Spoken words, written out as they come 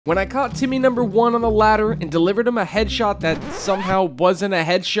When I caught Timmy number 1 on the ladder and delivered him a headshot that somehow wasn't a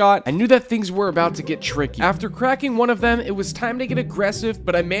headshot, I knew that things were about to get tricky. After cracking one of them, it was time to get aggressive,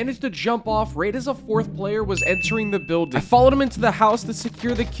 but I managed to jump off right as a 4th player was entering the building. I followed him into the house to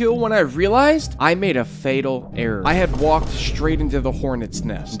secure the kill when I realized I made a fatal error. I had walked straight into the hornet's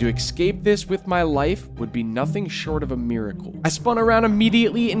nest, and to escape this with my life would be nothing short of a miracle. I spun around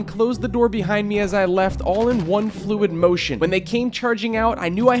immediately and closed the door behind me as I left, all in one fluid motion. When they came charging out, I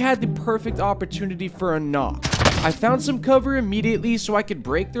knew I had the perfect opportunity for a knock. I found some cover immediately so I could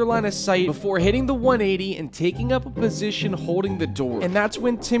break their line of sight before hitting the 180 and taking up a position holding the door. And that's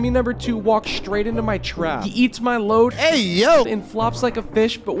when Timmy number 2 walks straight into my trap. He eats my load, hey yo, and flops like a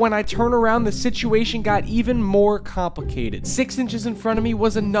fish, but when I turn around, the situation got even more complicated. 6 inches in front of me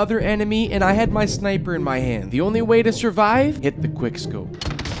was another enemy, and I had my sniper in my hand. The only way to survive? Hit the quickscope.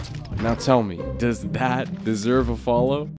 Now tell me, does that deserve a follow?